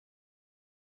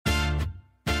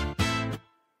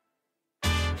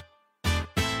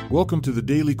Welcome to the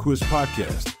Daily Quiz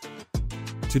Podcast.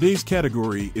 Today's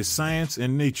category is Science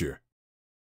and Nature.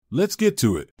 Let's get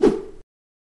to it.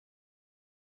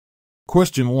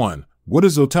 Question 1. What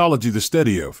is otology the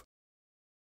study of?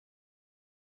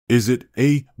 Is it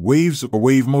A. Waves or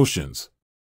wave motions?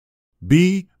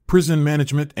 B. Prison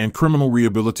management and criminal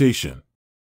rehabilitation?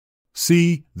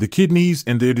 C. The kidneys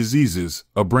and their diseases,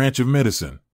 a branch of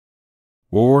medicine?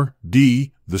 Or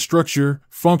D. The structure,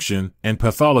 function, and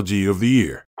pathology of the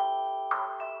ear?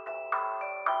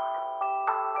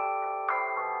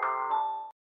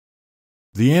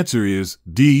 The answer is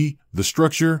D. The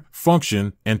structure,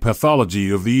 function, and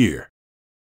pathology of the ear.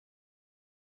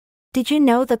 Did you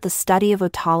know that the study of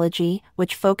otology,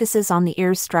 which focuses on the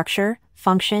ear's structure,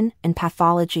 function, and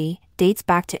pathology, dates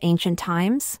back to ancient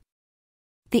times?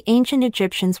 The ancient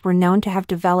Egyptians were known to have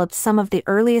developed some of the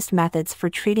earliest methods for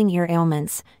treating ear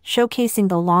ailments, showcasing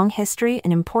the long history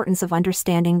and importance of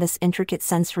understanding this intricate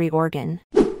sensory organ.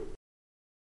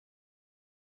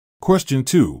 Question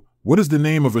 2. What is the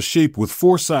name of a shape with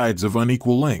four sides of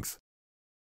unequal length?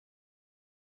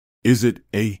 Is it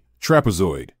A.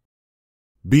 Trapezoid?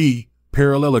 B.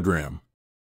 Parallelogram?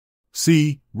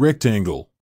 C.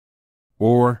 Rectangle?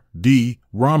 Or D.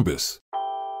 Rhombus?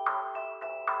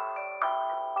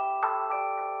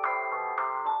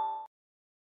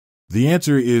 The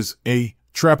answer is A.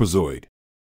 Trapezoid.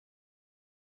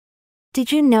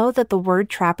 Did you know that the word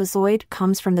trapezoid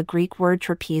comes from the Greek word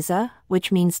trapeza,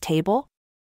 which means table?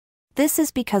 This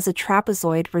is because a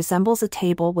trapezoid resembles a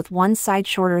table with one side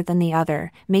shorter than the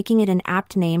other, making it an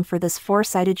apt name for this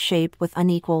four-sided shape with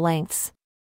unequal lengths.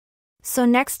 So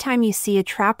next time you see a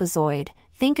trapezoid,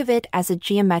 think of it as a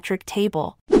geometric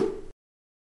table.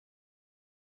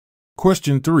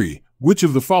 Question 3. Which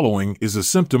of the following is a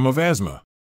symptom of asthma?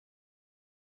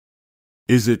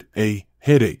 Is it A.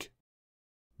 Headache?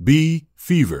 B.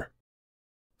 Fever?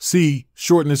 C.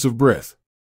 Shortness of breath?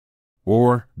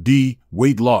 Or D.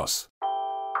 Weight loss?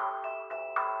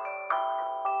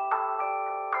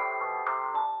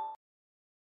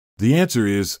 The answer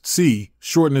is C.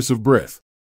 Shortness of breath.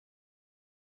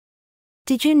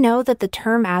 Did you know that the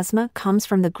term asthma comes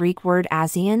from the Greek word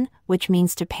asian, which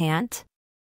means to pant?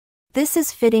 This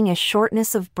is fitting as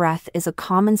shortness of breath is a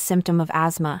common symptom of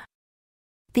asthma.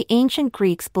 The ancient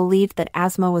Greeks believed that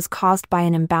asthma was caused by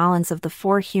an imbalance of the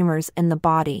four humors in the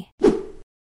body.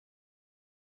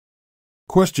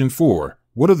 Question 4.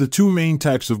 What are the two main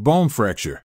types of bone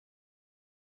fracture?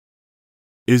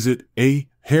 Is it A.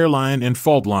 Hairline and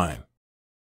fault line?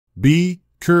 B.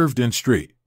 Curved and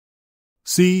straight?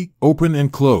 C. Open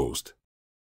and closed?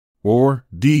 Or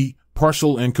D.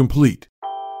 Partial and complete?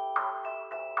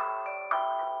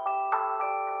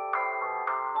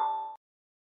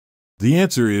 The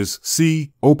answer is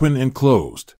C. Open and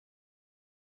closed.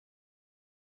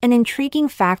 An intriguing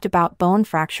fact about bone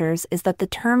fractures is that the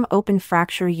term open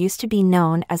fracture used to be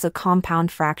known as a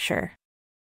compound fracture.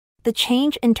 The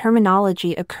change in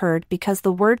terminology occurred because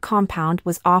the word compound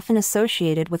was often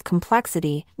associated with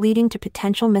complexity, leading to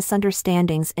potential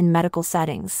misunderstandings in medical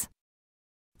settings.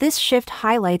 This shift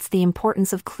highlights the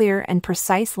importance of clear and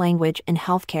precise language in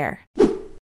healthcare.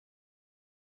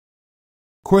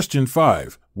 Question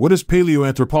 5. What is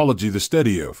paleoanthropology the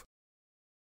study of?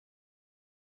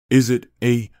 Is it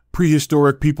A.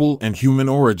 Prehistoric people and human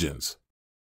origins?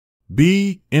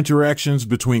 B. Interactions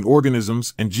between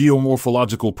organisms and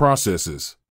geomorphological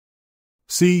processes?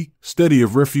 C. Study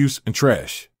of refuse and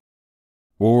trash?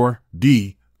 Or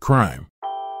D. Crime?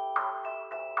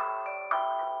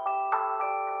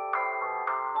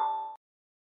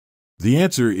 The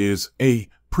answer is A.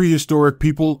 Prehistoric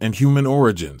people and human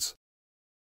origins.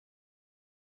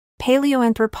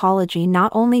 Paleoanthropology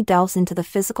not only delves into the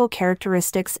physical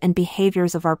characteristics and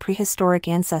behaviors of our prehistoric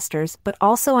ancestors but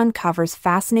also uncovers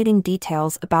fascinating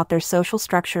details about their social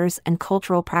structures and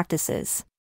cultural practices.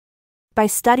 By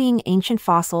studying ancient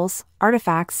fossils,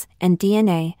 artifacts, and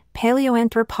DNA,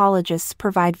 paleoanthropologists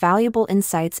provide valuable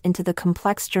insights into the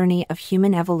complex journey of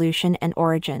human evolution and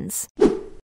origins.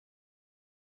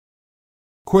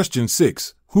 Question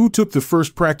 6. Who took the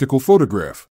first practical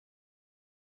photograph?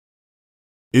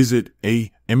 Is it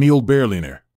A. Emile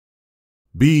Berliner?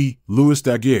 B. Louis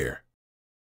Daguerre?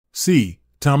 C.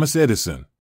 Thomas Edison?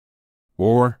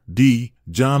 Or D.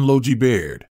 John Logie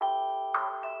Baird?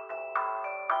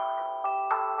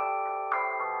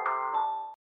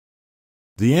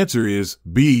 The answer is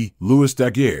B. Louis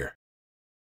Daguerre.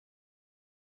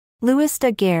 Louis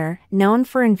Daguerre, known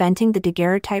for inventing the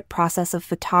daguerreotype process of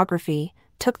photography,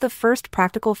 took the first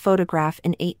practical photograph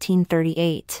in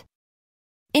 1838.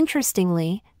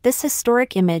 Interestingly, this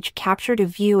historic image captured a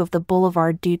view of the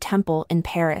Boulevard du Temple in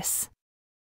Paris.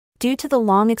 Due to the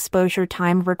long exposure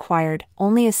time required,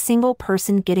 only a single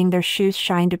person getting their shoes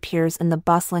shined appears in the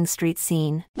bustling street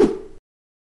scene.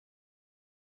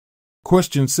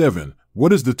 Question 7.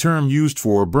 What is the term used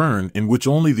for a burn in which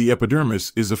only the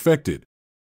epidermis is affected?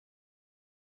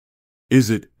 Is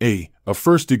it A, a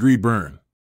first-degree burn,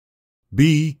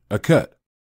 B, a cut,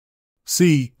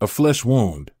 C, a flesh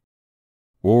wound,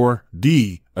 or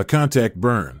D, a contact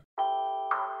burn?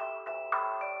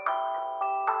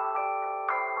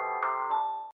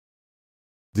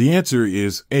 The answer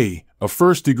is A, a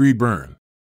first-degree burn.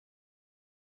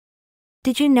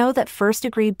 Did you know that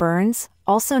first-degree burns,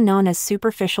 also known as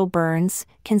superficial burns,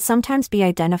 can sometimes be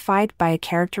identified by a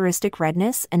characteristic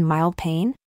redness and mild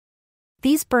pain?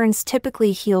 These burns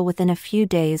typically heal within a few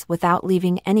days without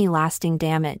leaving any lasting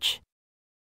damage.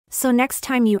 So next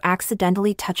time you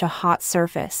accidentally touch a hot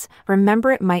surface,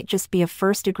 remember it might just be a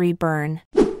first-degree burn.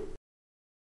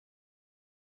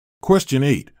 Question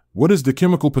 8. What is the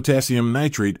chemical potassium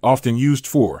nitrate often used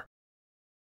for?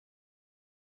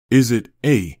 Is it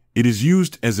A, it is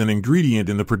used as an ingredient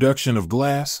in the production of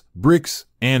glass, bricks,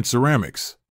 and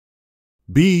ceramics?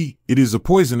 B, it is a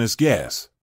poisonous gas?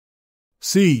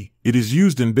 C, it is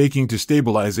used in baking to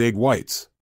stabilize egg whites?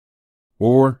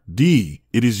 Or D,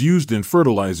 it is used in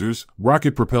fertilizers,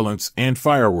 rocket propellants, and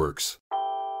fireworks?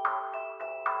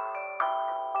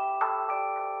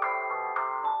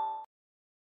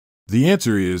 The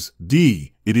answer is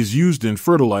D, it is used in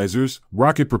fertilizers,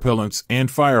 rocket propellants,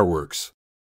 and fireworks.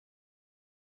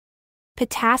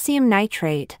 Potassium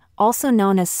nitrate, also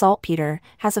known as saltpeter,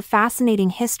 has a fascinating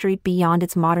history beyond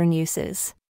its modern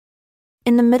uses.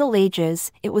 In the Middle Ages,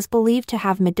 it was believed to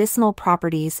have medicinal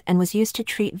properties and was used to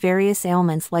treat various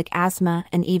ailments like asthma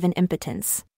and even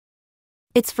impotence.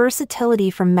 Its versatility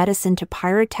from medicine to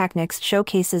pyrotechnics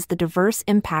showcases the diverse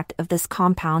impact of this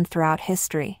compound throughout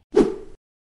history.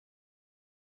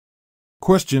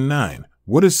 Question 9.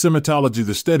 What is Semitology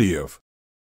the study of?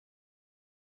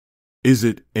 Is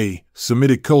it A,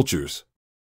 Semitic cultures,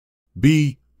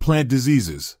 B, plant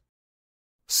diseases,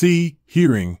 C,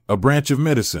 hearing, a branch of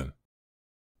medicine,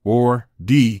 or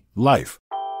D, life?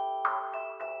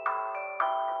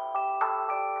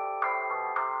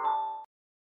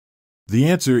 The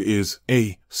answer is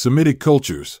A, Semitic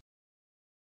cultures.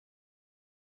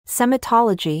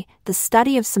 Semitology, the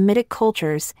study of Semitic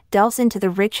cultures, delves into the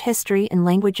rich history and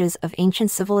languages of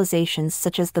ancient civilizations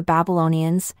such as the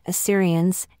Babylonians,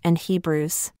 Assyrians, and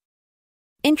Hebrews.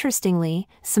 Interestingly,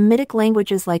 Semitic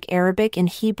languages like Arabic and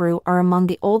Hebrew are among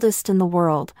the oldest in the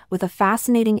world, with a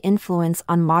fascinating influence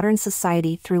on modern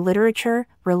society through literature,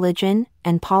 religion,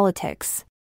 and politics.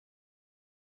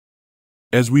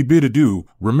 As we bid adieu,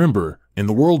 remember, in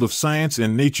the world of science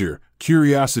and nature,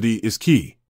 curiosity is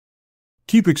key.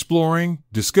 Keep exploring,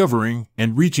 discovering,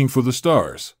 and reaching for the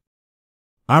stars.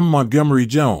 I'm Montgomery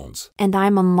Jones. And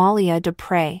I'm Amalia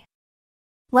Dupre.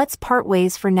 Let's part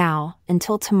ways for now,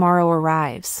 until tomorrow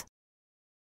arrives.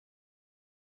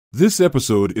 This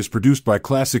episode is produced by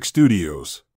Classic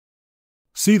Studios.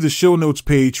 See the show notes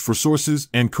page for sources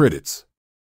and credits.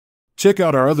 Check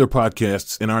out our other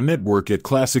podcasts in our network at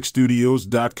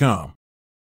classicstudios.com.